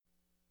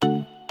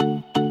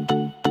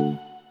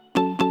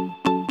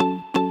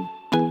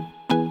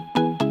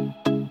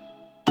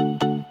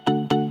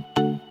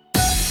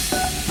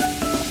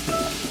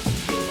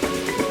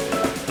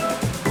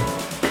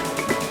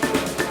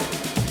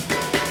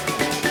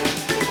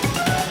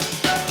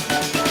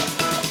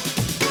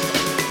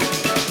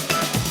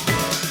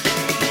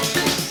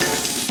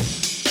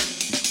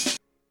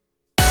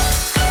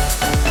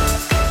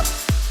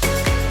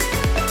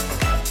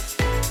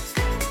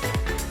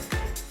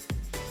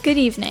Good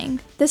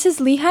evening. This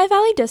is Lehigh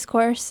Valley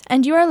Discourse,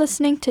 and you are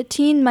listening to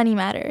Teen Money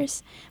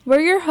Matters.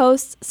 We're your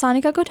hosts,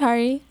 Sanika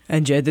Kothari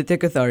and Jayaditya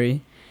Kothari.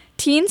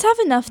 Teens have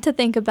enough to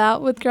think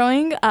about with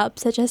growing up,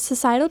 such as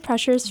societal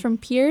pressures from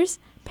peers,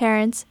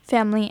 parents,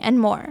 family, and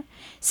more.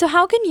 So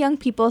how can young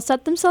people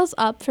set themselves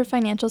up for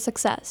financial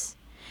success?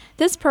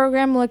 This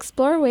program will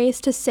explore ways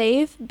to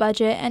save,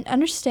 budget, and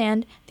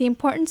understand the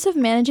importance of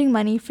managing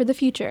money for the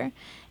future,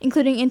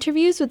 including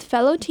interviews with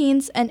fellow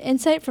teens and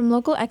insight from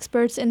local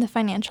experts in the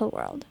financial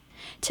world.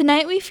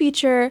 Tonight we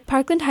feature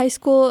Parkland High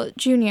School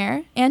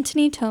junior,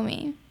 Antony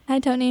Tomy. Hi,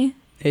 Tony.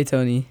 Hey,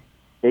 Tony.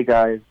 Hey,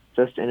 guys.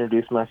 Just to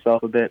introduce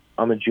myself a bit,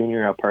 I'm a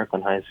junior at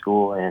Parkland High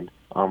School, and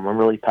I'm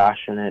really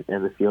passionate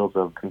in the fields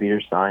of computer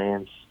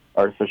science,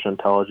 artificial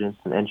intelligence,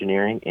 and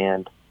engineering.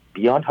 And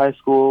beyond high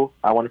school,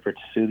 I want to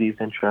pursue these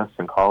interests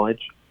in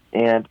college.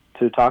 And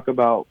to talk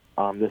about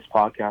this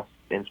podcast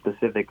in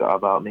specific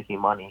about making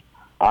money,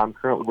 I'm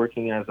currently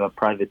working as a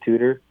private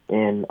tutor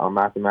in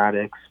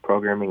mathematics,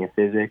 programming, and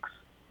physics.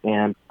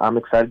 And I'm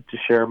excited to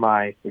share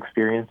my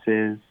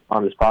experiences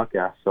on this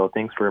podcast. So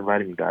thanks for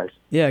inviting me, guys.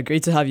 Yeah,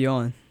 great to have you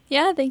on.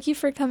 Yeah, thank you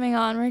for coming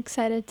on. We're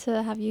excited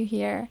to have you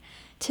here.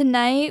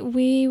 Tonight,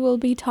 we will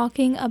be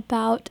talking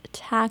about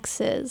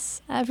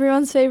taxes,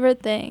 everyone's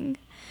favorite thing.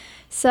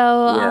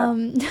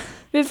 So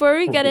before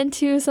we get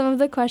into some of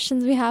the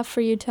questions we have for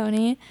you,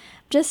 Tony,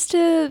 just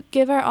to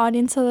give our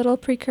audience a little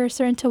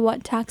precursor into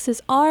what taxes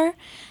are,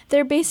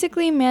 they're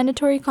basically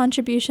mandatory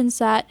contributions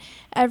that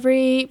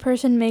every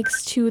person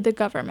makes to the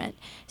government.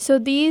 So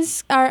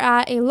these are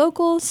at a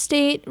local,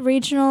 state,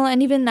 regional,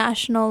 and even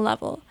national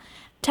level.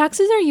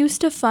 Taxes are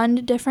used to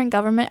fund different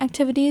government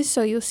activities,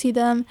 so you'll see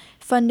them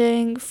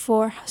funding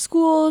for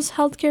schools,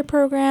 healthcare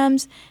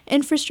programs,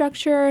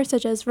 infrastructure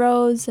such as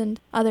roads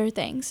and other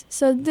things.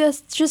 So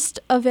this is just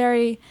a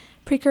very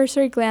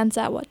precursory glance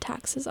at what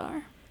taxes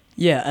are.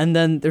 Yeah, and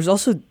then there's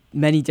also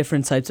many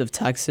different types of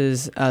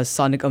taxes. As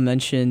Sanika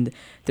mentioned,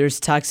 there's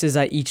taxes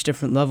at each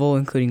different level,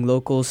 including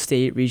local,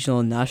 state, regional,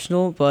 and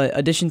national. But in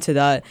addition to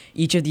that,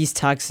 each of these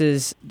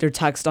taxes, they're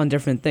taxed on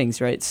different things,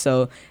 right?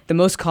 So the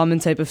most common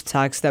type of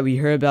tax that we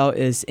hear about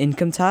is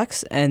income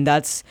tax, and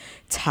that's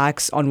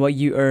tax on what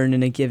you earn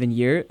in a given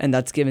year, and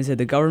that's given to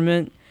the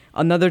government.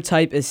 Another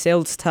type is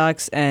sales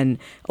tax, and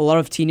a lot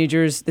of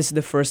teenagers, this is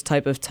the first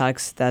type of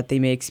tax that they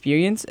may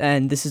experience,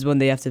 and this is when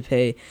they have to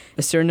pay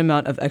a certain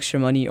amount of extra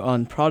money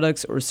on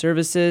products or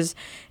services,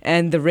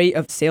 and the rate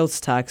of sales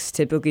tax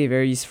typically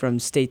varies from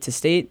state to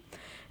state.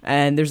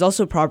 And there's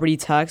also property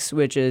tax,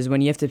 which is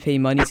when you have to pay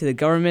money to the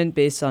government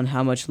based on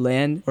how much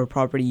land or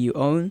property you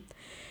own.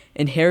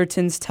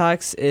 Inheritance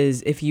tax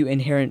is if you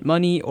inherit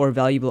money or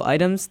valuable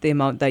items, the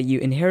amount that you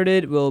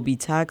inherited will be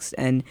taxed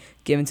and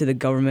given to the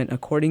government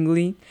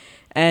accordingly.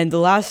 And the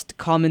last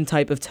common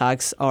type of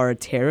tax are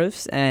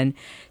tariffs, and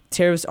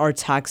tariffs are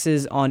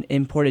taxes on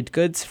imported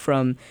goods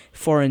from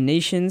foreign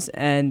nations,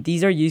 and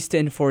these are used to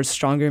enforce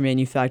stronger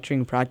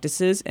manufacturing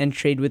practices and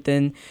trade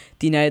within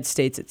the United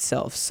States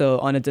itself, so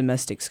on a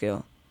domestic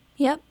scale.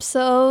 Yep,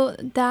 so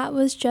that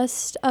was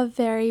just a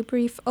very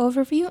brief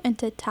overview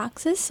into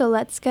taxes. So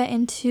let's get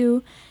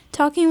into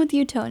talking with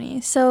you,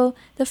 Tony. So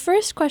the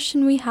first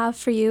question we have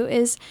for you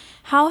is,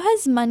 how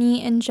has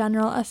money in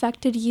general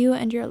affected you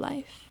and your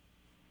life?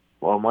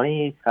 Well,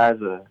 money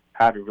had a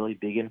really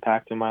big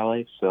impact in my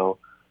life. So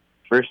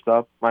first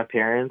up, my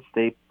parents,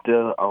 they did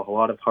a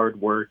lot of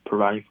hard work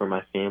providing for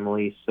my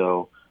family.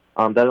 So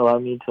that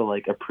allowed me to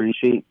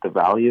appreciate the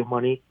value of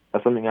money.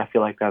 That's something I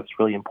feel like that's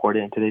really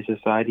important in today's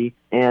society.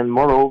 And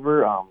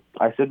moreover,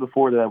 I said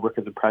before that I work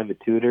as a private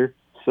tutor.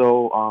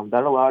 So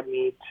that allowed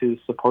me to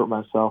support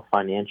myself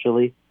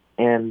financially.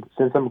 And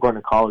since I'm going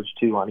to college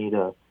too, I need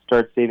to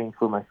start saving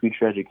for my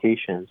future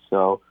education.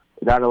 So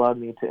that allowed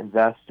me to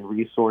invest in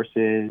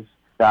resources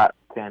that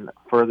can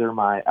further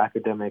my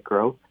academic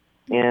growth.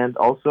 And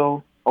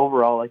also,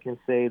 overall, I can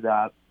say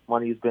that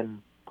money's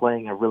been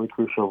playing a really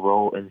crucial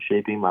role in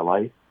shaping my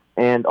life,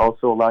 and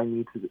also allowing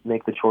me to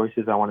make the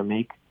choices I want to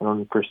make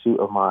in pursuit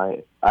of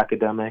my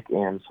academic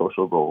and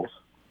social goals.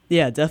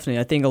 Yeah, definitely.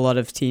 I think a lot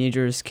of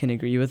teenagers can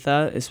agree with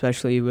that,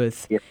 especially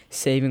with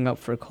saving up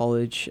for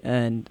college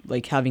and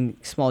having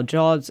small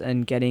jobs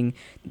and getting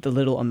the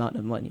little amount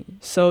of money.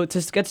 So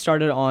to get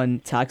started on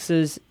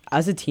taxes,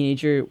 as a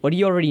teenager, what do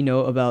you already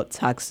know about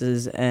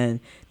taxes and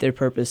their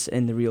purpose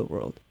in the real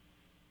world?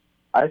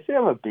 I say I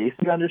have a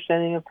basic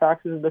understanding of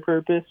taxes and their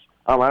purpose.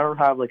 I don't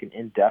have an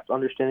in-depth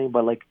understanding,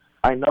 but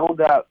I know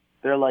that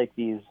they're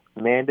these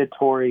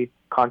mandatory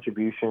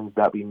contributions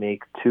that we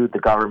make to the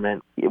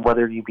government,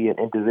 whether you be an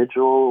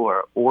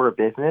individual or a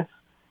business.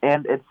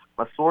 And it's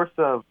a source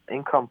of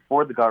income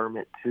for the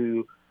government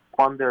to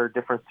fund their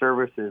different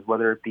services,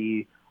 whether it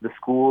be the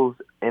schools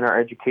in our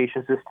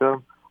education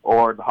system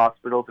or the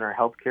hospitals in our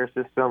healthcare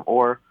system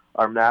or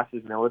our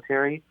massive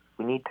military.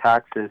 We need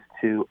taxes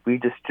to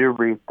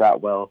redistribute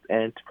that wealth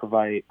and to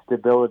provide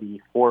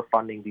stability for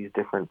funding these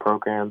different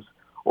programs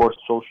or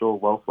social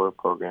welfare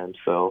programs.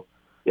 So,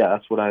 yeah,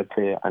 that's what I'd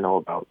say I know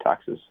about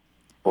taxes.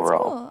 That's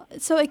overall. cool.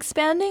 So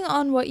expanding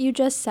on what you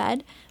just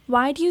said,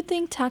 why do you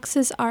think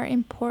taxes are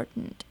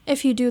important,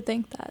 if you do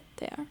think that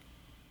they are?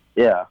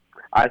 Yeah,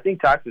 I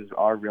think taxes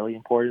are really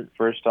important.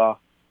 First off,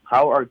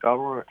 how our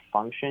government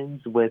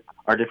functions with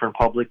our different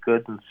public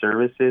goods and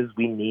services,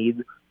 we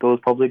need those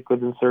public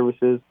goods and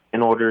services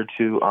in order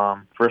to,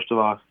 first of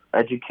all,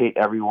 educate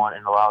everyone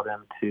and allow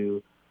them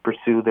to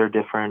pursue their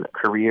different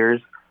careers,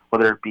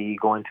 whether it be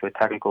going to a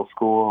technical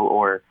school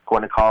or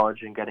going to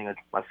college and getting a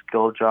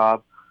skilled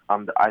job.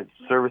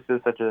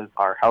 Services such as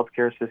our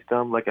healthcare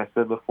system, like I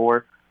said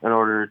before, in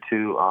order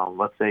to,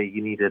 let's say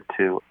you needed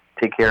to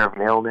take care of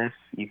an illness,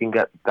 you can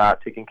get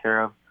that taken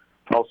care of.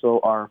 Also,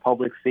 our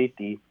public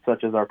safety,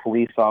 such as our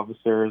police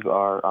officers,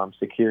 our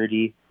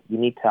security, you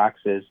need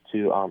taxes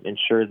to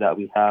ensure that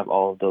we have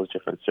all of those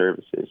different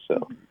services.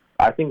 So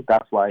I think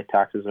that's why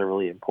taxes are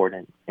really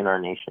important in our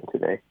nation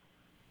today.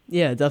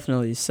 Yeah,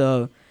 definitely.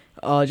 So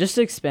just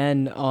to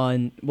expand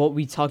on what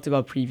we talked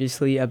about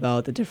previously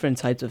about the different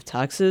types of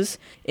taxes,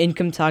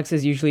 income tax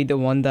is usually the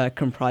one that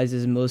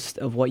comprises most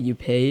of what you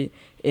pay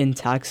in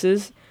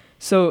taxes.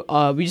 So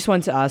we just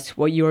wanted to ask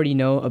what you already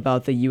know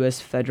about the U.S.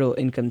 federal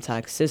income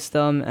tax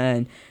system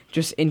and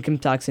just income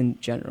tax in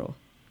general.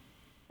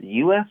 The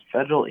U.S.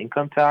 federal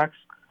income tax,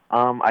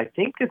 I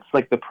think it's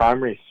like the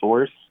primary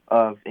source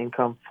of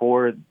income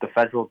for the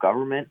federal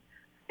government.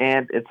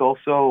 And it's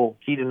also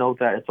key to note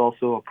that it's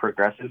also a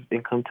progressive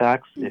income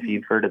tax, if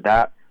you've heard of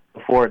that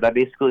before. That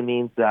basically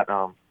means that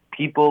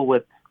people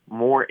with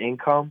more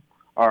income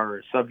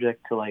are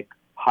subject to like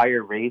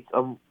higher rates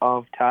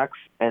of tax,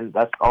 and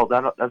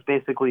that's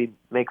basically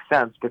makes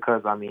sense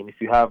because, I mean, if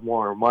you have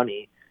more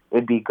money,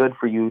 it'd be good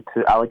for you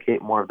to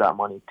allocate more of that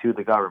money to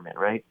the government,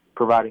 right?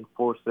 Providing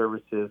for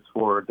services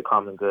for the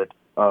common good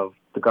of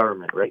the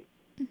government, right?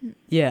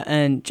 Yeah,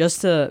 and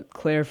just to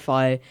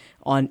clarify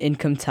on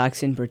income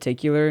tax in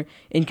particular,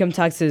 income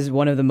tax is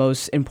one of the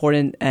most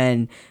important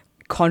and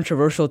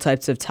controversial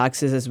types of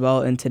taxes as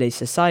well in today's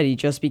society,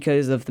 just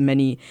because of the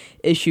many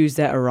issues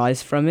that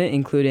arise from it,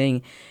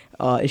 including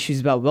issues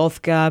about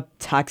wealth gap,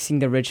 taxing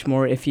the rich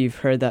more, if you've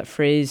heard that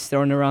phrase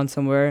thrown around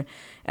somewhere,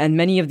 and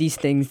many of these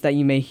things that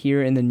you may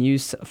hear in the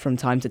news from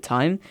time to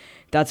time.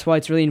 That's why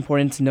it's really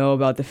important to know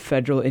about the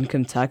federal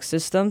income tax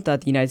system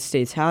that the United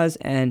States has,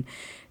 and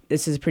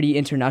this is pretty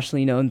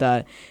internationally known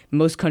that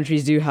most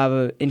countries do have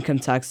an income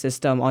tax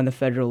system on the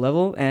federal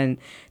level, and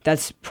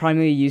that's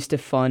primarily used to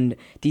fund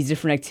these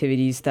different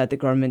activities that the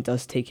government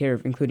does take care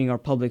of, including our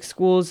public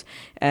schools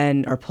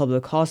and our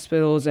public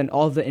hospitals and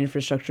all of the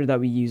infrastructure that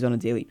we use on a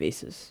daily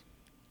basis.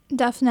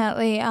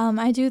 Definitely.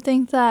 I do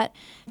think that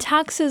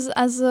taxes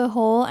as a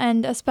whole,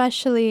 and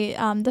especially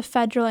the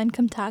federal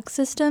income tax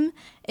system,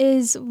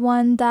 is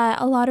one that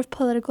a lot of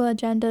political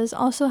agendas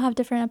also have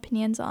different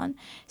opinions on.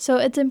 So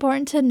it's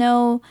important to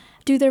know,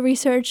 do the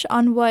research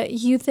on what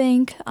you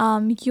think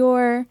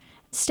your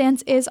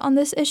stance is on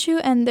this issue,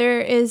 and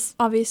there's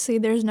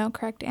no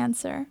correct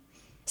answer.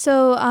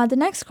 So the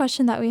next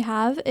question that we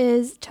have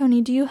is,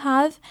 Tony, do you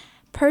have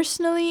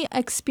personally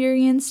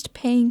experienced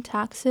paying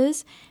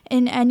taxes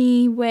in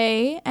any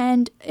way?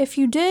 And if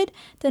you did,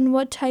 then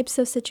what types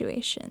of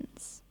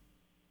situations?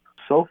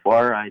 So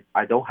far,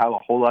 I don't have a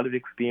whole lot of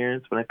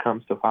experience when it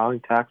comes to filing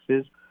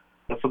taxes.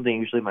 That's something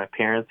usually my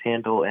parents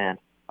handle, and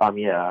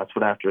that's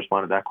what I have to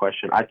respond to that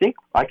question. I think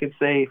I could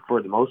say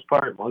for the most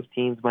part, most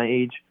teens my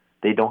age,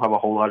 they don't have a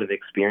whole lot of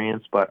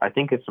experience, but I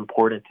think it's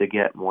important to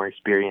get more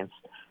experience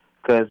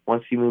because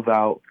once you move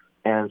out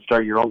and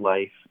start your own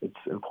life, it's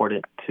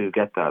important to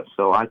get that.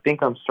 So I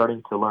think I'm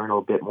starting to learn a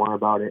little bit more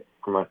about it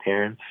from my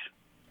parents.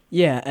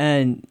 Yeah,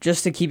 and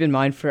just to keep in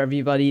mind for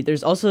everybody,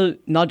 there's also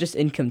not just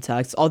income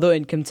tax. Although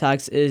income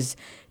tax is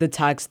the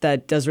tax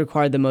that does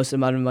require the most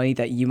amount of money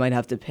that you might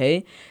have to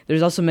pay,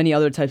 there's also many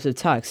other types of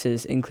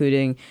taxes,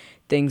 including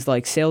things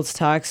like sales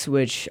tax,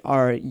 which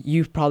are,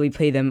 you probably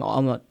pay them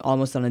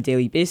almost on a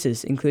daily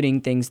basis, including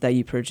things that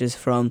you purchase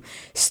from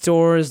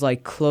stores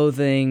like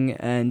clothing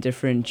and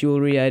different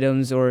jewelry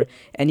items or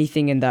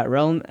anything in that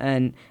realm.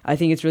 And I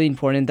think it's really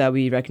important that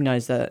we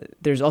recognize that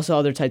there's also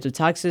other types of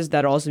taxes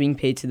that are also being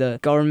paid to the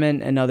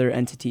government and other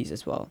entities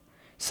as well.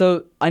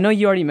 So I know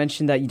you already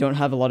mentioned that you don't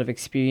have a lot of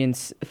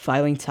experience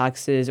filing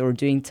taxes or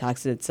doing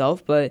taxes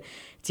itself, but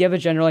do you have a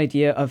general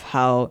idea of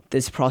how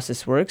this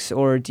process works,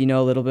 or do you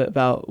know a little bit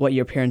about what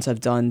your parents have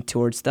done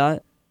towards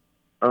that?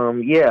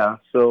 Yeah,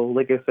 so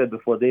like I said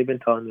before, they've been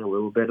telling me a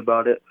little bit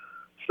about it.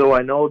 So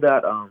I know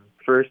that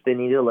first they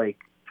need to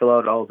fill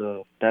out all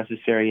the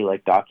necessary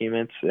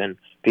documents and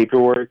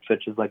paperwork,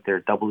 such as their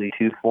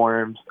W-2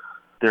 forms,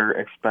 their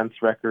expense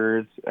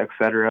records,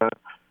 etc.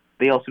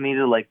 They also need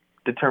to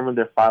determine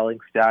their filing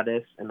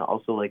status and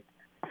also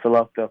fill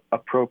out the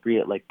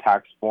appropriate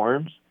tax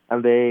forms.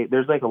 And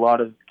there's a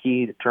lot of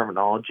key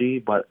terminology,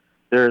 but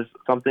there's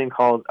something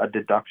called a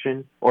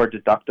deduction or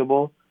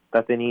deductible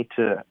that they need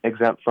to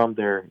exempt from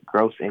their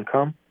gross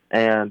income.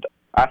 And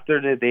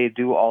after they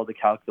do all the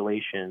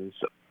calculations,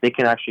 they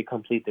can actually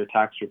complete their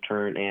tax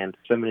return and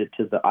submit it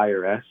to the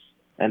IRS.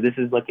 And this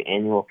is an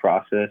annual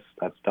process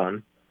that's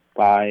done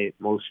by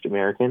most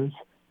Americans.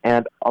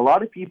 And a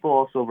lot of people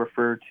also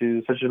refer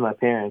to, such as my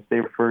parents, they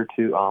refer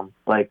to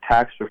like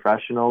tax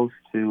professionals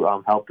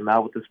to help them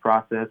out with this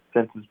process,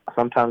 since it's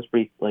sometimes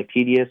pretty like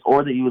tedious,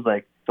 or they use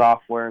like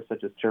software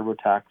such as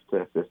TurboTax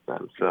to assist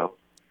them. So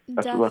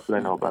that's what I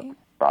know about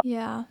that.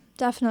 Yeah,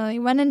 definitely.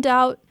 When in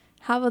doubt,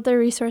 have other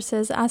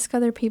resources, ask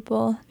other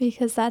people,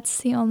 because that's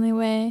the only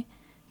way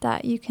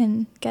that you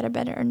can get a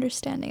better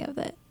understanding of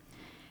it.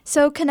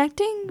 So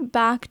connecting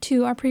back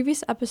to our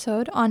previous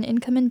episode on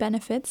income and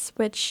benefits,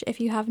 which if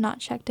you have not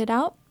checked it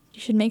out, you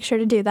should make sure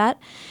to do that.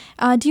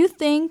 Do you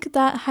think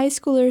that high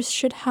schoolers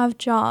should have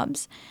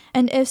jobs?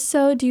 And if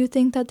so, do you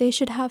think that they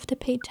should have to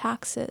pay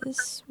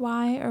taxes?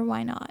 Why or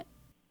why not?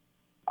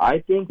 I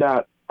think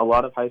that a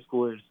lot of high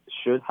schoolers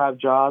should have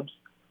jobs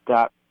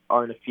that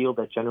are in a field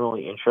that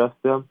generally interests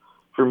them.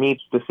 For me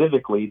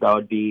specifically, that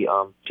would be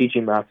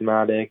teaching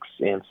mathematics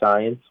and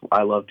science.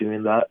 I love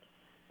doing that.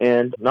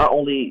 And not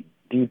only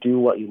do you do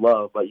what you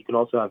love, but you can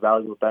also have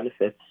valuable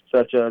benefits,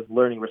 such as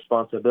learning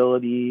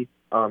responsibility,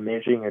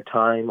 managing your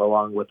time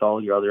along with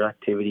all your other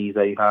activities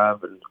that you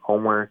have and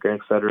homework, and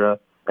etc.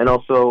 And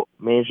also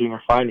managing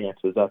your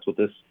finances. That's what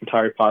this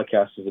entire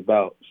podcast is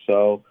about.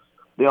 So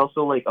they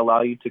also like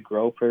allow you to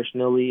grow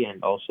personally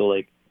and also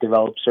like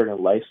develop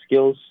certain life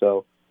skills.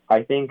 So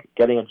I think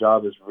getting a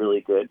job is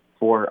really good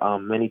for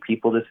many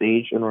people this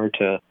age in order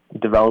to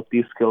develop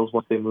these skills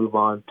once they move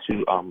on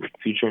to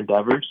future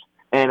endeavors.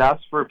 And as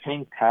for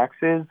paying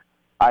taxes,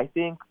 I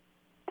think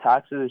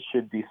taxes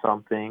should be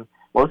something,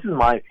 well, this is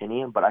my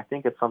opinion, but I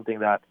think it's something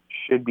that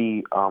should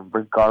be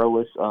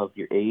regardless of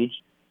your age.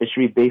 It should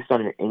be based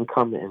on your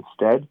income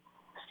instead.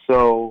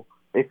 So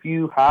if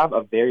you have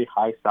a very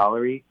high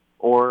salary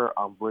or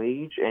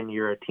wage and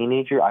you're a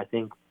teenager, I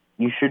think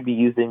you should be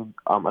using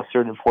a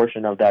certain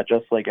portion of that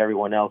just like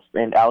everyone else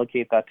and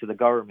allocate that to the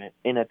government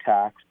in a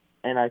tax.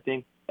 And I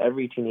think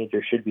every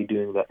teenager should be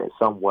doing that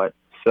somewhat.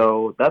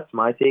 So that's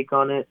my take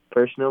on it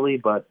personally,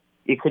 but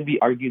it could be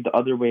argued the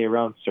other way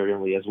around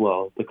certainly as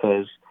well,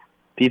 because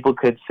people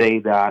could say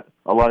that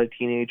a lot of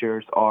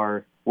teenagers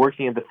are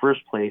working in the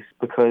first place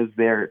because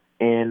they're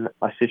in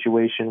a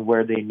situation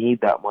where they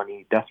need that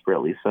money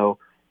desperately. So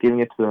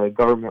giving it to the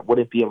government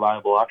wouldn't be a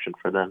viable option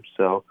for them.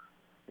 So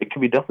it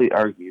can be definitely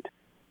argued.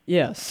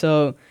 Yeah,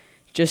 so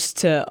just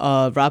to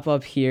wrap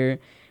up here,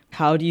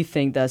 how do you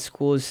think that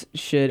schools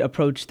should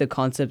approach the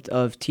concept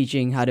of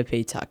teaching how to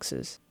pay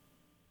taxes?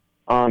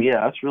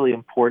 Yeah, that's really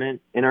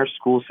important in our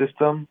school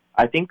system.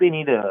 I think they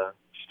need to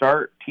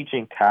start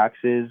teaching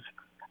taxes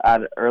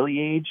at an early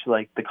age,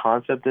 like the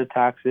concept of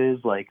taxes,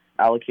 like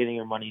allocating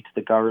your money to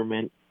the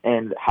government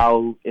and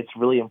how it's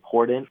really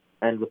important,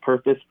 and the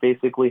purpose,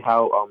 basically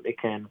how it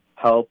can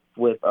help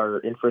with our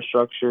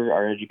infrastructure,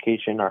 our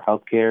education, our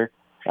healthcare,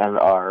 and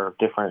our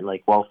different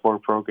like welfare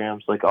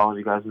programs, like all of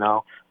you guys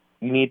know.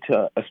 You need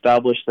to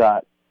establish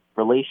that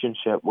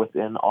relationship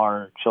within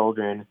our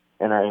children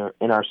and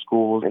in our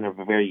schools in a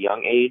very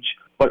young age.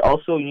 But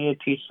also you need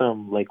to teach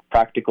them like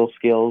practical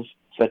skills,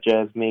 such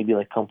as maybe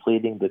like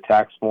completing the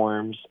tax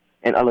forms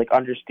and like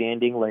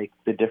understanding like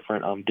the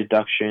different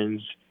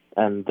deductions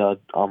and the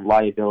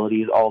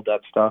liabilities, all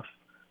that stuff.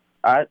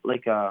 At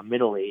like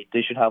middle age,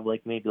 they should have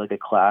like maybe like a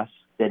class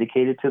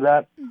dedicated to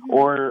that,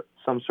 or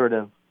some sort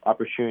of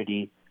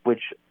opportunity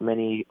which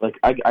many like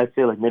I'd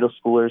say like middle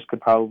schoolers could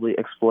probably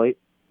exploit.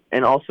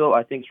 And also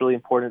I think it's really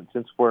important,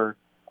 since we're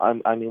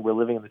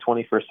living in the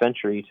 21st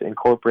century, to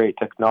incorporate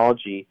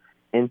technology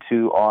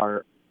into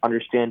our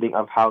understanding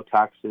of how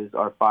taxes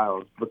are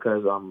filed,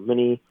 because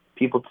many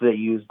people today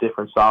use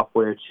different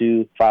software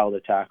to file the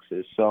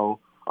taxes. So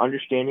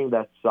understanding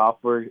that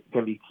software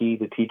can be key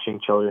to teaching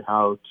children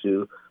how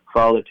to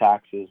file their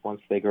taxes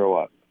once they grow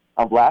up.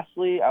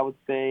 Lastly, I would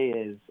say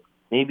is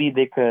maybe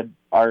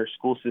our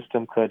school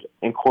system could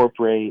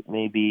incorporate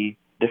maybe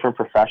different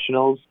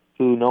professionals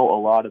who know a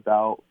lot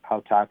about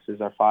how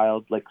taxes are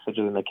filed, like such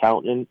as an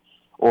accountant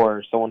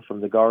or someone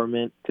from the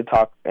government, to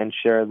talk and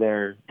share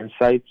their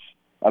insights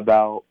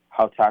about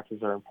how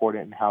taxes are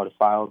important and how to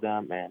file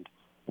them, and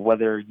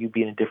whether you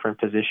be in a different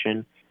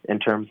position in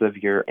terms of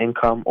your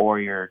income or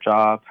your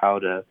job, how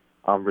to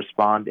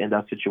respond in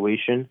that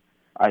situation.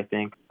 I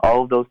think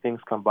all of those things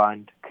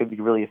combined could be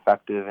really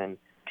effective in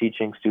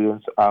teaching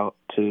students how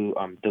to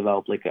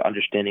develop like an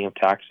understanding of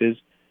taxes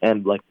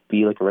and like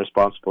be like a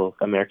responsible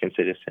American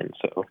citizen.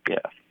 So yeah.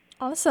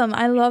 Awesome.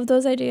 I love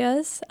those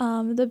ideas.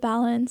 The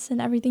balance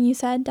and everything you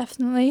said,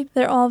 definitely.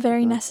 They're all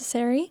very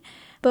necessary.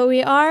 But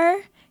we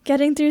are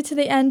getting through to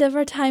the end of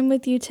our time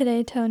with you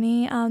today,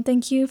 Tony.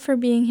 Thank you for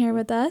being here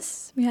with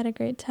us. We had a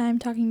great time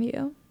talking to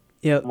you.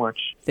 Yeah.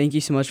 Thank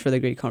you so much for the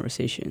great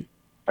conversation.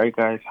 All right,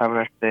 guys. Have a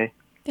nice day.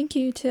 Thank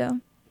you,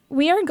 too.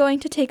 We are going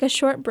to take a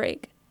short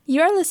break.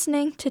 You are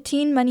listening to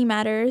Teen Money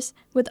Matters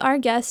with our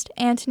guest,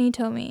 Antony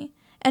Tomy,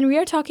 and we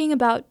are talking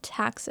about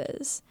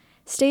taxes.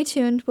 Stay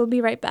tuned. We'll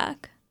be right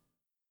back.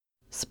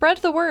 Spread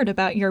the word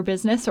about your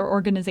business or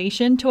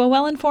organization to a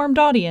well-informed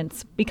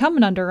audience. Become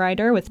an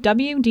underwriter with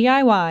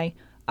WDIY.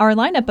 Our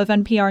lineup of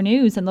NPR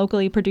News and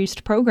locally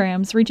produced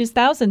programs reaches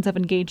thousands of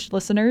engaged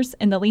listeners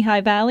in the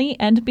Lehigh Valley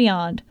and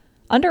beyond.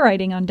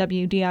 Underwriting on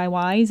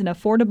WDIY is an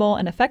affordable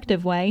and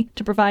effective way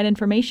to provide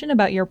information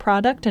about your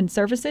product and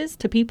services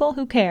to people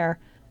who care.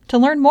 To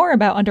learn more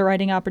about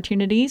underwriting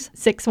opportunities,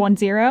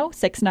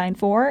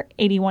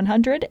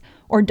 610-694-8100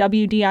 or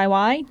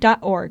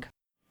WDIY.org.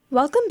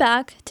 Welcome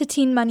back to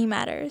Teen Money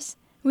Matters.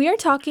 We are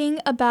talking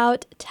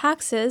about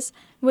taxes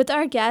with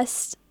our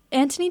guests,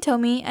 Antony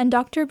Tomy and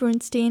Dr.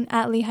 Brunstein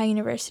at Lehigh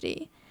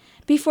University.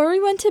 Before we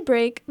went to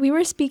break, we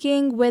were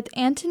speaking with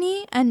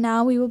Antony, and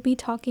now we will be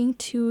talking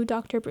to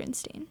Dr.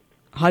 Brunstein.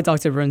 Hi,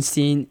 Dr.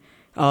 Brunstein.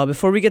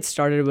 Before we get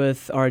started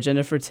with our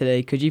agenda for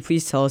today, could you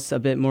please tell us a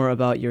bit more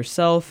about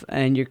yourself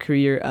and your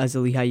career as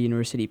a Lehigh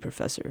University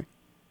professor?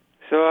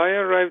 So I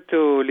arrived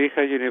to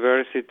Lehigh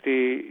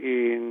University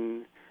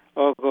in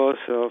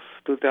August of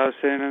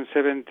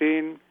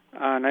 2017,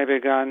 and I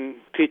began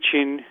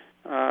teaching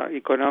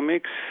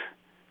economics,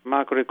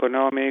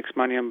 macroeconomics,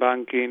 money and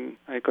banking,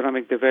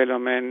 economic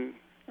development.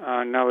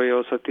 Now I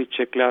also teach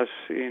a class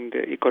in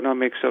the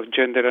economics of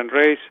gender and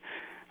race.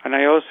 And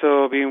I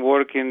also been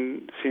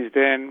working since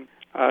then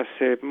as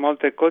a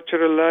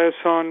multicultural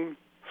liaison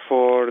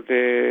for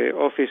the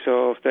Office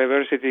of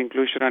Diversity,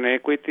 Inclusion and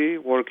Equity,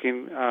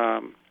 working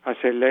as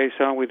a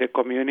liaison with the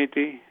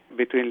community,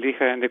 between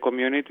Lehigh and the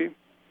community.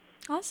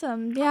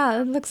 Awesome.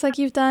 Yeah, it looks like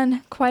you've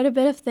done quite a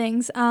bit of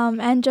things.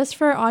 And just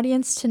for our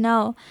audience to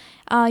know,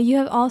 you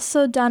have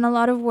also done a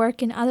lot of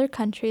work in other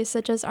countries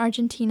such as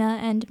Argentina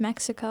and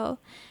Mexico.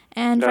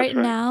 And right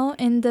now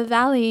in the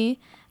Valley,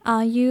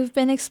 you've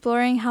been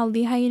exploring how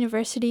Lehigh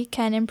University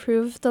can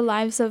improve the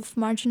lives of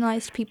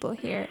marginalized people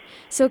here.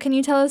 So can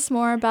you tell us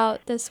more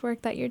about this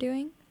work that you're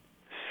doing?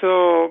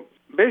 So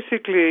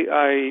basically,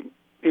 I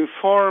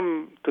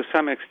inform to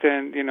some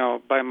extent,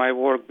 by my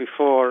work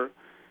before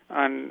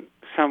and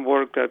some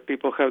work that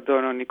people have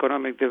done on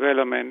economic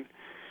development,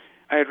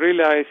 I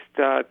realized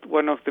that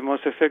one of the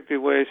most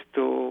effective ways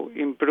to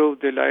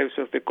improve the lives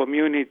of the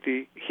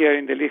community here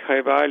in the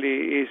Lehigh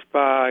Valley is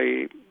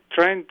by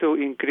trying to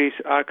increase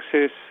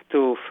access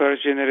to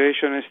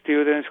first-generation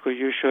students who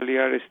usually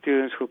are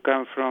students who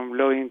come from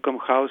low-income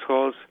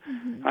households,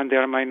 and they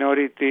are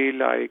minority,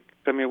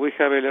 we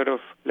have a lot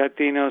of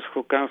Latinos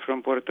who come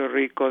from Puerto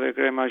Rico. The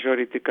great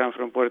majority come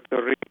from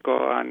Puerto Rico,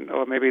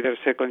 or maybe they're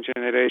second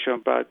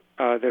generation, but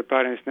their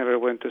parents never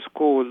went to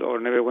school or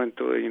never went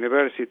to a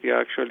university,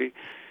 actually.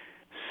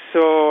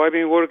 So I've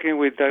been working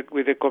with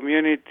the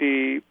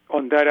community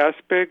on that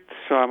aspect.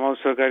 So I'm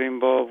also got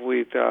involved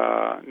with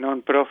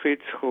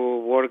nonprofits who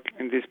work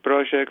in these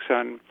projects,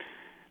 and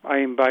I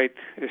invite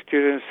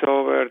students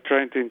over,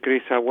 trying to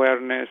increase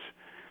awareness.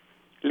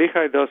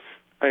 Lehigh does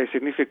a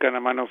significant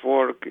amount of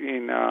work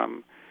in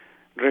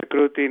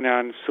recruiting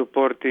and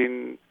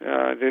supporting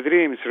the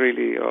dreams,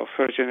 really, of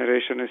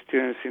first-generation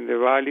students in the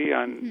Valley.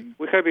 And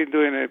we have been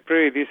doing a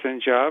pretty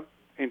decent job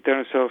in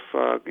terms of,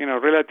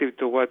 relative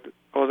to what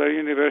other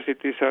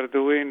universities are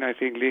doing. I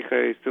think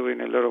Lehigh is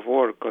doing a lot of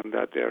work on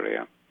that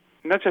area.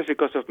 Not just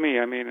because of me.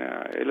 I mean,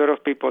 a lot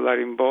of people are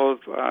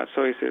involved. I'm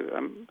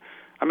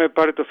a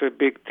part of a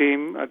big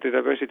team at the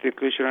Diversity,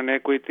 Inclusion and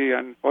Equity,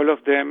 and all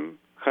of them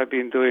have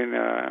been doing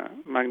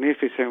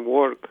magnificent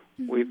work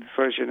with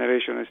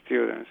first-generation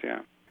students,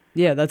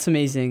 Yeah, that's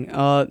amazing.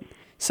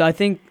 So I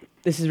think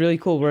this is really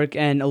cool work,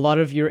 and a lot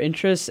of your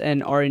interests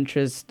and our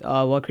interests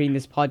while creating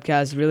this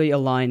podcast really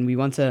align. We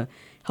want to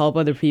help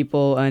other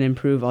people and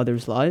improve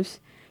others'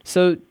 lives.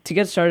 So to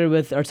get started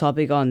with our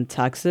topic on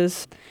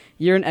taxes,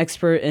 you're an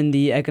expert in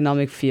the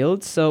economic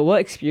field. So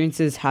what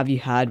experiences have you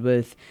had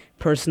with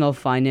personal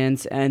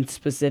finance and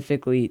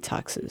specifically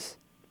taxes?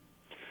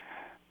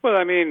 Well,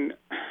 I mean,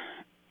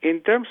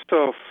 in terms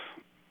of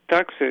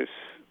taxes,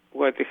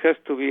 what it has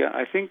to be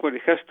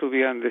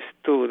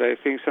understood, I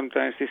think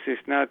sometimes this is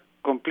not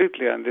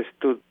completely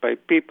understood by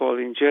people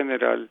in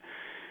general,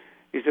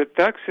 is that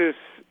taxes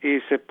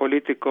is a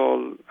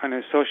political and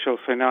a social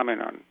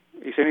phenomenon.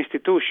 It's an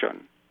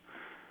institution.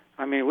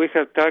 I mean, we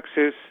have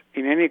taxes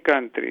in any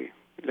country,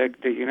 like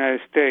the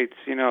United States,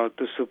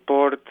 to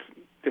support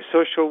the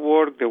social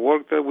work, the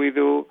work that we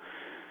do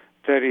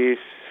that is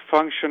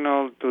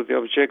functional to the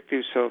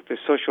objectives of the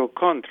social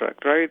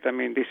contract, right? I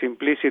mean, this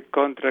implicit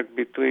contract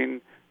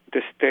between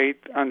the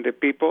state and the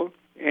people,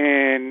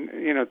 and,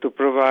 to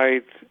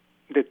provide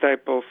the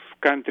type of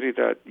country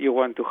that you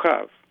want to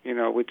have.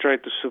 We try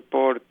to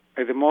support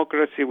a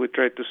democracy. We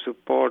try to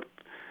support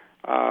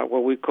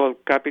what we call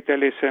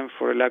capitalism,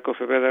 for lack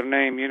of a better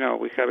name.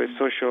 We have a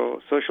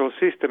social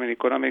system, an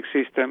economic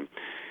system,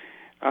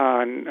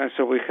 and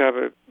so we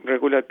have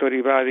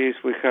regulatory bodies.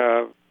 We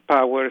have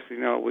powers.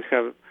 We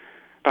have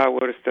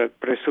powers that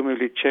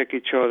presumably check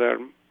each other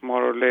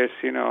more or less,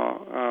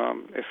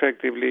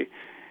 effectively,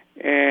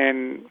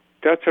 and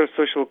that's our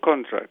social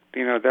contract.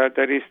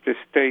 That is the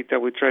state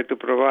that we try to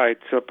provide.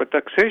 So, but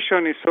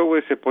taxation is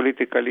always a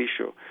political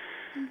issue.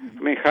 I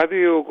mean, how do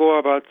you go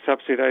about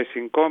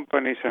subsidizing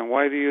companies, and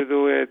why do you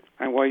do it,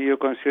 and why you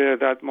consider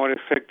that more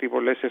effective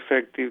or less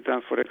effective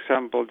than, for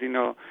example,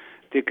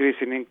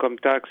 decreasing income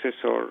taxes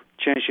or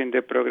changing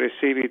the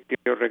progressivity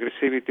or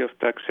regressivity of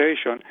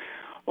taxation?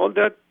 All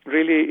that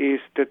really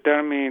is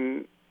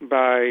determined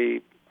by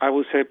I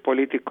would say,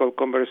 political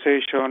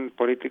conversation.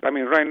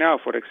 Right now,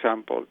 for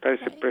example, that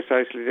is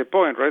precisely the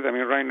point, right? I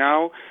mean, right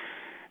now,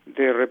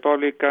 the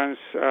Republicans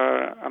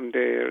and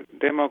the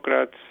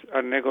Democrats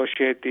are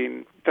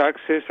negotiating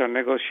taxes, are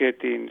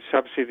negotiating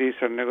subsidies,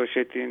 are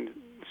negotiating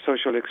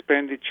social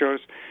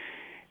expenditures,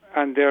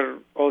 and they're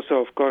also,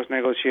 of course,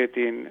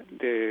 negotiating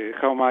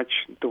how much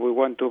do we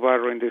want to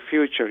borrow in the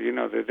future,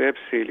 the debt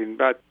ceiling.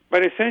 But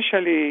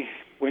essentially,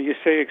 when you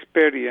say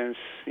experience,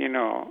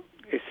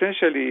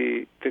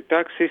 essentially the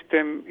tax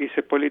system is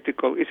a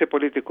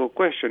political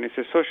question. It's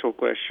a social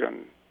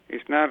question.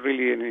 It's not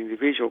really an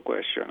individual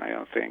question, I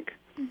don't think.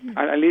 Mm-hmm.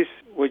 At least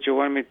what you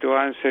want me to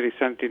answer is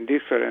something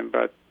different.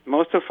 But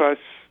most of us,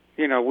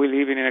 we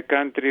live in a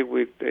country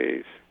with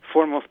a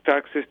form of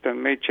taxes that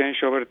may change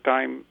over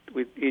time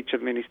with each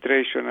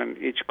administration and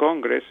each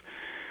Congress.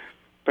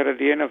 But at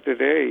the end of the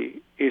day,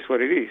 it's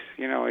what it is.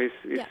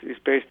 It's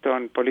based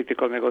on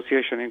political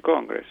negotiation in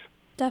Congress.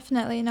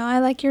 Definitely. No, I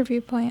like your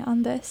viewpoint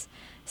on this.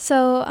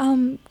 So,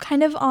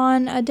 kind of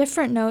on a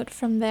different note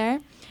from there,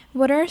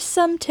 what are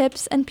some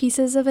tips and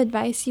pieces of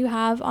advice you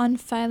have on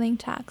filing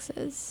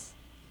taxes?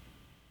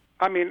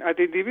 I mean, at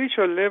the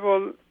individual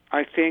level,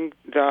 I think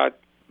that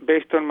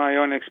based on my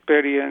own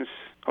experience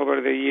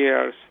over the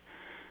years,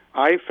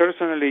 I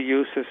personally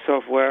use a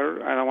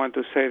software. I don't want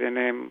to say the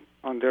name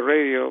on the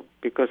radio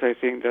because I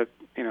think that,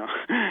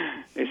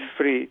 it's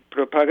free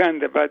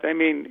propaganda, but I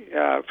mean,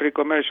 free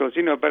commercials,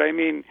 but I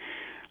mean,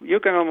 you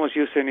can almost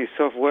use any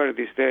software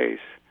these days.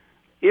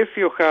 If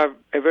you have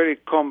a very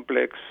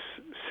complex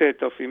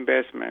set of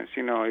investments,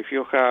 if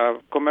you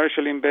have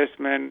commercial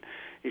investment,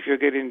 if you're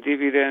getting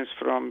dividends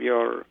from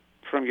your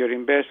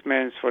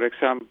investments, for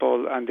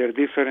example, and there are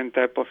different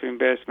type of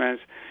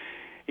investments,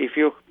 if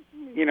you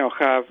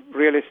have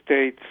real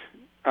estate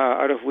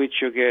out of which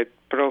you get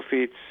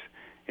profits,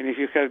 and if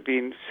you have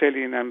been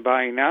selling and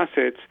buying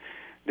assets,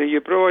 then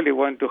you probably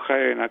want to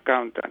hire an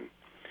accountant.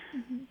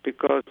 Mm-hmm.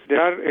 Because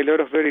there are a lot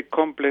of very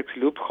complex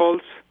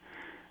loopholes.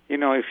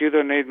 If you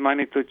donate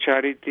money to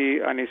charity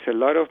and it's a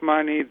lot of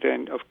money,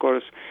 then of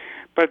course,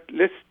 but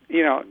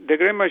the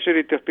great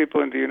majority of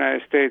people in the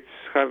United States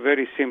have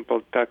very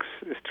simple tax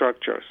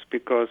structures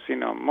because,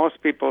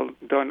 most people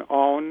don't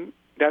own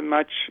that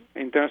much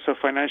in terms of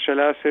financial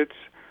assets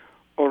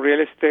or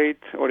real estate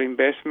or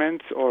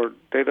investments, or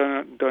they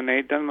don't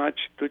donate that much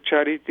to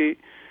charity.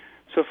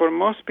 So for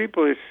most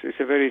people, it's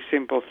a very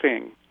simple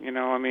thing.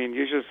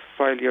 You just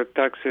file your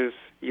taxes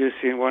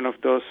using one of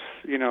those,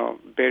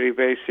 very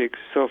basic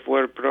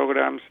software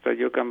programs that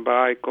you can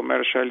buy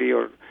commercially,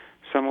 or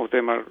some of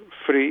them are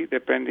free,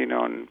 depending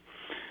on.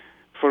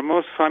 For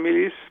most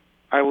families,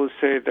 I would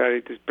say that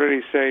it is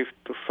very safe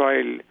to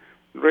file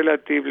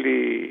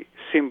relatively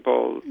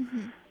simple,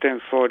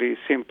 1040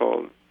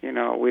 simple,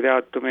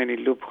 without too many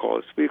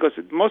loopholes. Because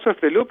most of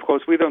the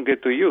loopholes we don't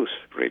get to use,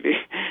 really.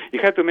 You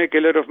have to make a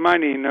lot of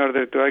money in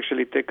order to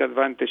actually take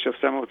advantage of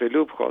some of the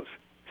loopholes.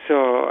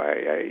 So,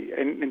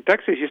 and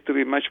taxes used to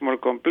be much more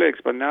complex,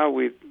 but now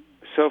with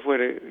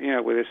software,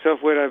 with the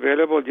software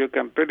available, you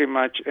can pretty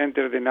much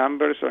enter the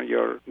numbers on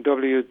your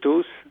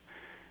W-2s,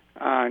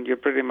 and you're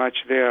pretty much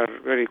there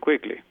very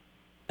quickly.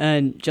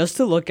 And just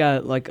to look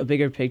at like a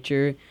bigger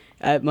picture,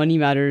 at Money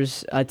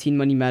Matters, Teen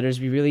Money Matters,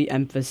 we really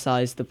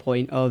emphasize the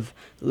point of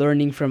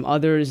learning from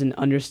others and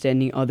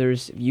understanding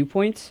others'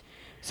 viewpoints.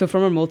 So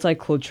from a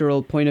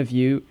multicultural point of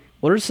view,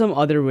 what are some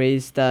other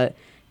ways that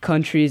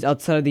countries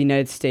outside of the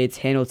United States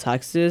handle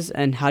taxes,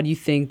 and how do you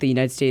think the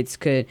United States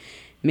could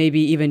maybe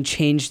even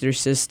change their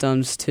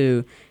systems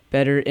to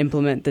better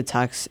implement the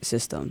tax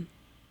system?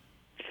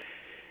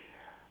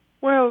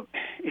 Well,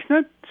 it's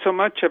not so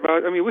much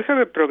about, we have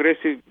a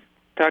progressive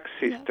tax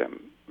system,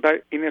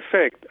 but in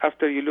effect,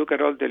 after you look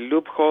at all the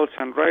loopholes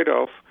and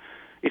write-off,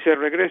 it's a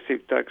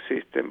regressive tax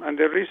system. And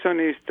the reason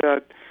is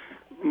that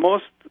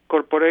most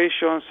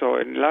corporations,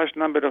 or a large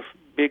number of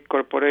big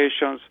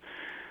corporations,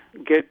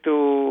 get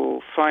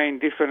to find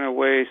different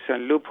ways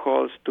and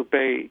loopholes to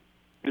pay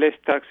less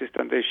taxes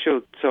than they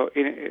should. So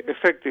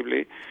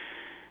effectively,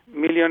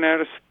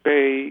 millionaires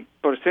pay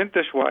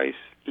percentage-wise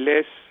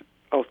less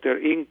of their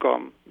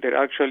income, their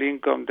actual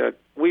income that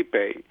we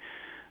pay.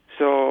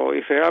 So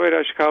if an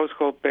average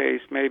household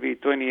pays maybe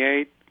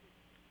 28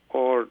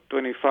 or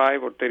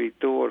 25 or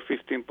 32 or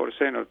 15%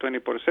 or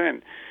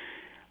 20%,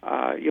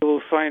 you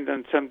will find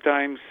that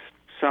sometimes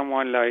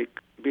someone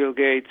like Bill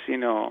Gates,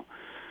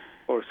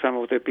 or some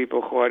of the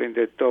people who are in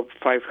the top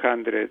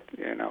 500,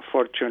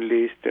 fortune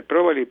list, they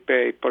probably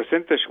pay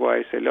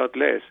percentage-wise a lot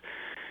less,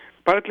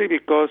 partly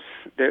because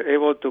they're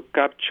able to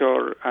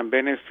capture and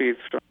benefit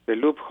from the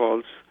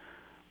loopholes,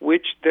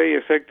 which they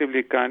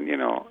effectively can,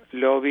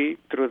 lobby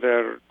through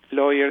their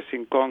lawyers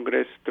in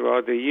Congress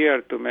throughout the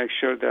year to make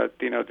sure that,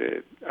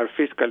 our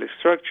fiscal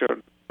structure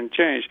can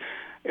change.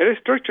 Our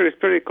structure is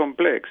very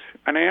complex,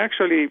 and I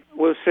actually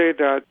will say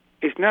that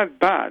it's not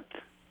bad.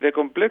 The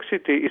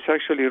complexity is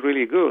actually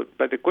really good,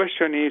 but the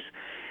question is,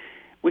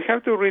 we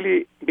have to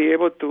really be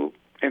able to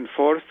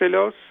enforce the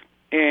laws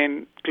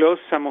and close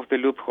some of the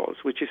loopholes,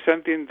 which is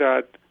something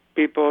that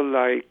people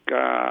like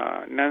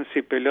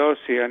Nancy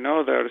Pelosi and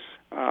others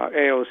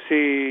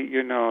AOC,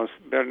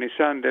 Bernie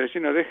Sanders,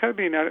 they have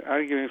been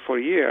arguing for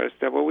years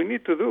that what we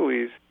need to do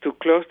is to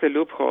close the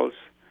loopholes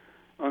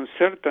on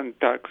certain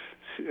tax,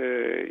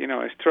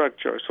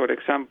 structures. For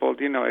example,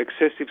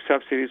 excessive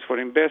subsidies for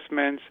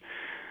investments,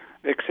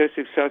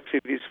 excessive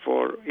subsidies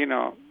for,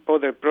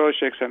 other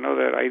projects and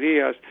other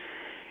ideas.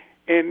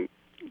 And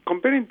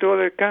comparing to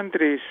other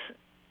countries,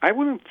 I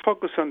wouldn't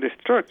focus on the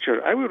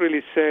structure. I would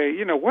really say,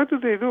 what do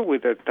they do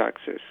with their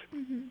taxes,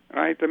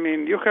 right? I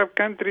mean, you have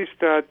countries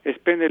that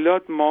spend a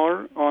lot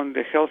more on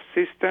the health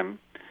system,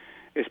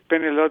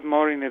 spend a lot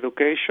more in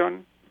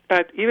education,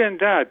 but even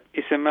that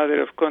is a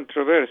matter of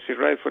controversy,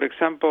 right? For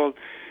example,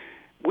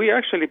 we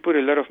actually put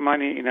a lot of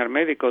money in our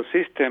medical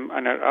system,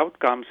 and our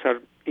outcomes are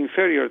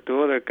inferior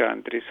to other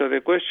countries. So the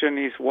question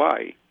is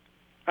why?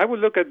 I would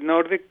look at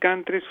Nordic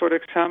countries, for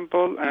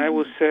example, and I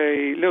would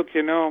say, look,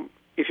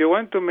 if you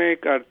want to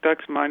make our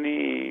tax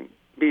money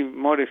be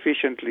more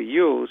efficiently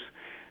used,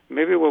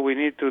 maybe what we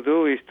need to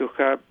do is to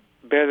have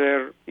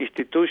better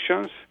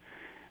institutions.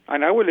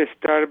 And I will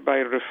start by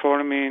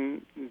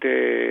reforming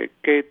the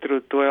K through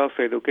 12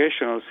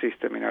 educational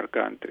system in our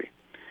country.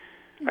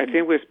 I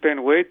think we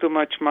spend way too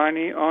much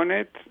money on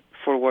it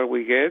for what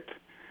we get,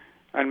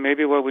 and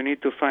maybe what we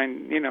need to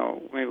find,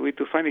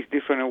 is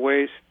different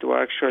ways to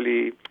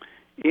actually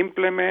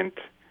implement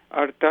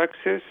our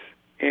taxes.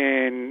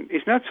 And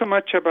it's not so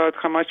much about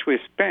how much we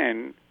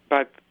spend,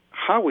 but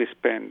how we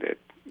spend it.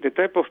 The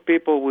type of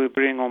people we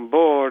bring on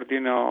board,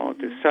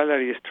 the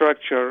salary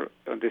structure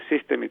of the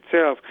system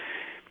itself.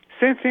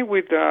 Same thing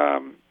with, with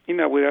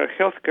our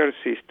healthcare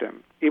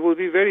system. It would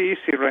be very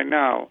easy right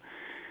now,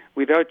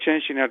 without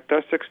changing our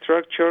tax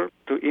structure,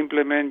 to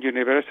implement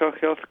universal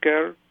health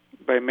care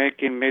by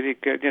making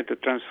Medicare, to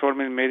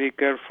transforming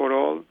Medicare for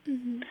all.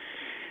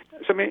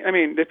 So, I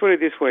mean, let's put it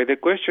this way. The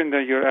question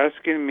that you're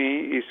asking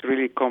me is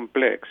really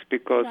complex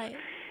because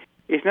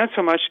it's not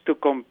so much to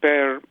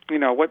compare,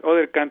 what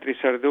other countries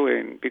are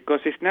doing,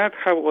 because it's not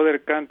how other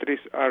countries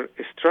are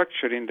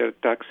structuring their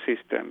tax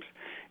systems.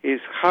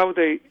 It's how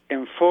they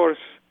enforce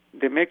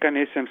the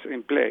mechanisms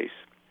in place.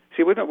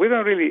 See, we don't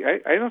really,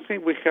 I don't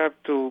think we have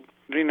to,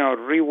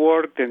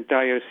 rework the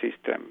entire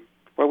system.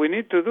 What we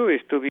need to do is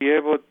to be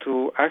able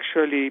to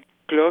actually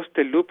close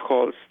the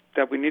loopholes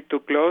that we need to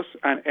close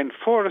and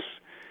enforce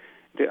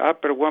the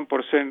upper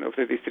 1% of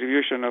the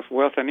distribution of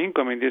wealth and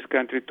income in this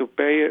country to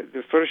pay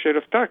the fair share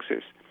of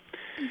taxes.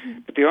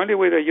 But the only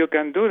way that you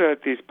can do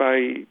that is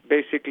by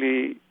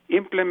basically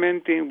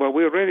implementing what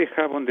we already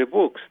have on the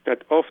books,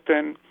 that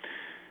often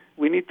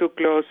we need to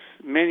close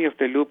many of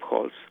the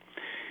loopholes.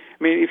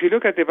 I mean, if you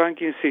look at the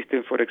banking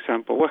system, for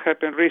example, what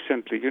happened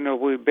recently?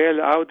 We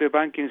bail out the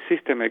banking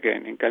system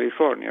again in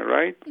California,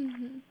 right?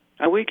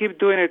 And we keep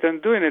doing it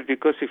and doing it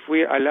because if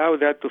we allow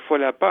that to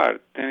fall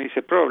apart, then it's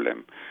a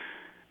problem.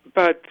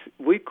 But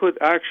we could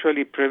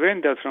actually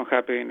prevent that from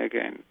happening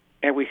again.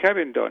 And we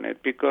haven't done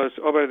it because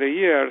over the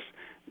years,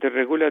 the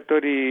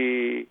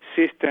regulatory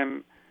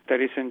system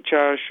that is in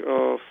charge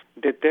of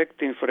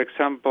detecting, for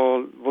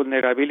example,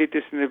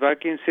 vulnerabilities in the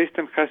banking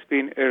system has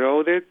been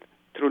eroded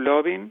through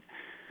lobbying.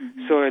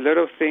 So a lot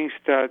of things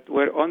that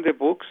were on the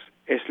books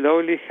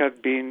slowly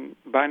have been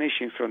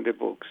vanishing from the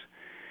books.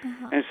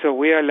 And so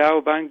we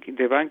allow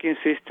the banking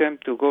system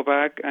to go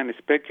back and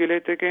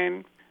speculate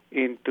again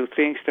into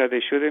things that they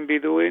shouldn't be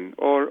doing,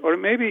 or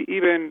maybe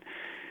even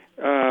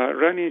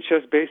running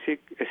just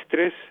basic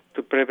stress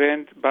to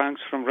prevent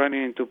banks from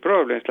running into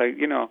problems. Like,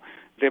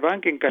 the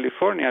bank in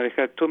California, they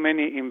had too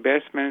many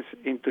investments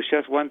into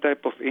just one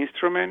type of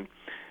instrument,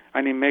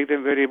 and it made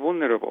them very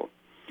vulnerable.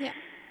 Yeah.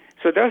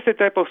 So that's the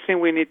type of thing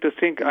we need to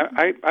think.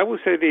 I would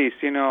say this,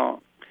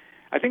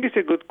 I think it's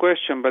a good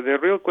question, but the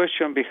real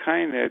question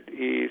behind it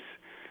is,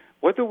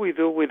 what do we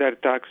do with our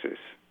taxes?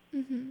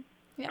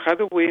 Yeah. How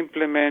do we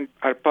implement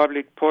our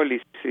public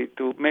policy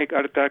to make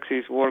our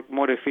taxes work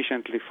more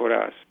efficiently for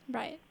us?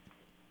 Right.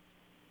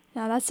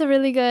 Now that's a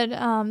really good,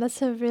 a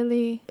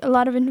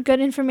lot of good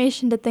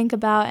information to think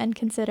about and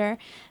consider.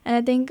 And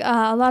I think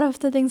a lot of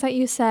the things that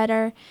you said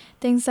are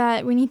things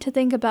that we need to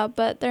think about,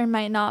 but there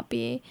might not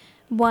be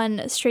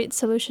one straight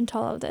solution to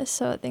all of this.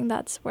 So I think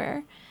that's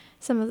where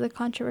some of the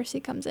controversy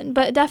comes in,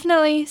 but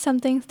definitely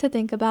something to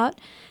think about.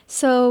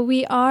 So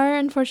we are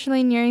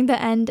unfortunately nearing the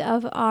end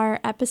of our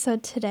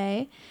episode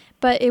today,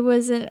 but it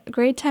was a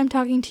great time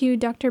talking to you,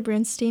 Dr.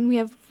 Brunstein. We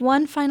have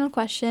one final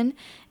question.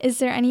 Is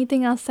there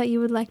anything else that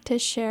you would like to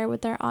share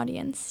with our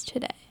audience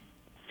today?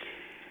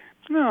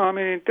 No, I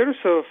mean, in terms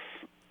of,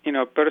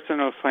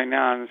 personal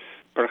finance,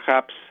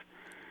 perhaps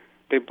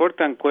the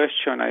important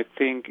question, I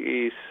think,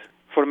 is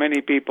for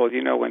many people,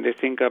 when they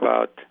think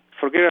about,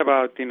 forget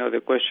about,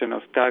 the question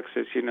of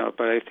taxes,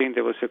 but I think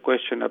there was a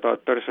question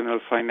about personal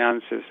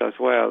finances as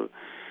well.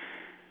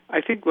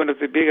 I think one of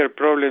the bigger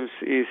problems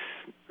is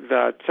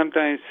that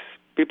sometimes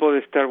people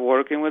start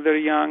working when they're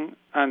young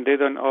and they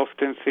don't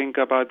often think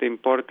about the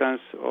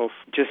importance of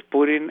just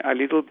putting a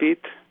little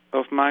bit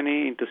of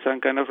money into some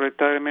kind of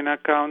retirement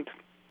account.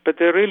 But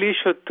the real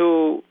issue,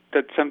 too,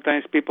 that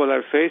sometimes people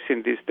are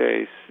facing these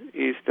days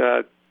is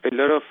that a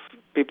lot of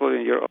people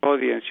in your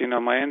audience,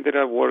 I ended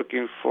up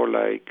working for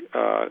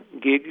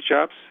gig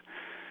jobs,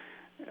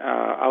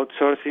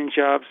 outsourcing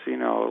jobs,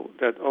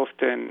 that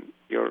often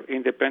you're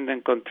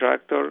independent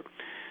contractor.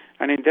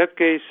 And in that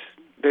case,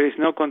 there is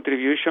no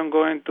contribution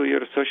going to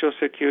your Social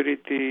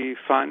Security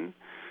fund.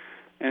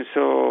 And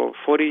so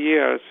 40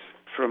 years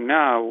from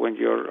now, when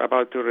you're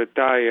about to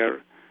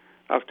retire,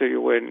 after you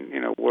went,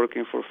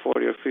 working for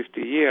 40 or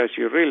 50 years,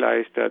 you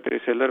realize that there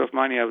is a lot of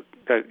money out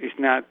that is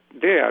not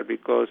there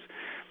because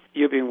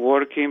you've been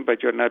working,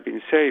 but you're not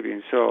been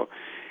saving. So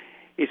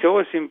it's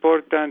always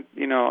important,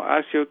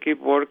 as you keep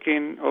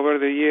working over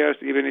the years,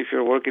 even if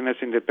you're working as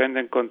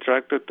independent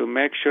contractor, to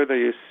make sure that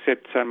you set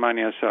some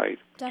money aside.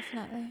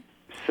 Definitely.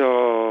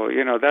 So,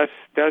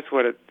 that's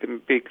what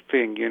the big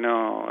thing,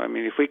 I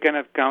mean, if we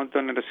cannot count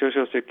on the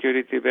Social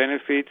Security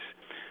benefits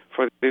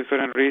for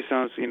different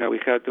reasons, we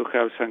have to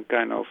have some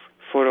kind of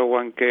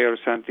 401k or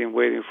something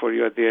waiting for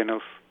you at the end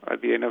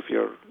of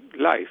your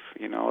life,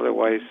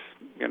 otherwise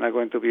you're not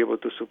going to be able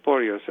to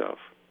support yourself.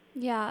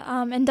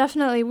 Yeah, and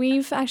definitely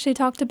we've actually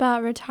talked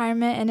about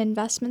retirement and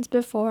investments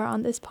before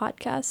on this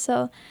podcast.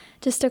 So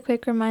just a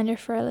quick reminder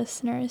for our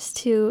listeners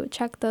to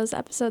check those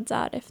episodes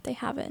out if they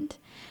haven't.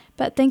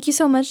 But thank you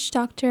so much,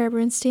 Dr.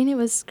 Brunstein. It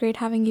was great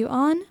having you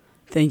on.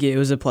 Thank you. It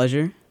was a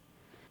pleasure.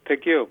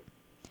 Thank you.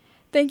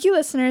 Thank you,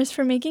 listeners,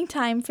 for making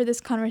time for this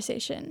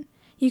conversation.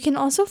 You can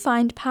also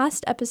find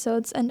past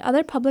episodes and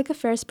other public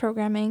affairs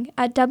programming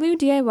at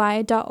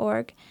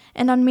wdiy.org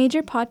and on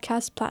major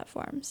podcast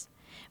platforms.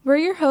 We're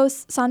your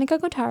hosts, Sanika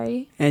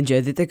Kothari and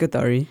Jayaditya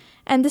Kothari.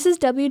 And this is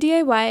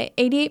WDIY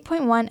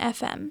 88.1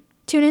 FM.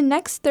 Tune in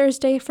next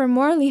Thursday for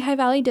more Lehigh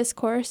Valley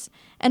discourse,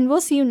 and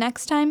we'll see you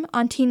next time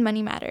on Teen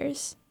Money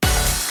Matters.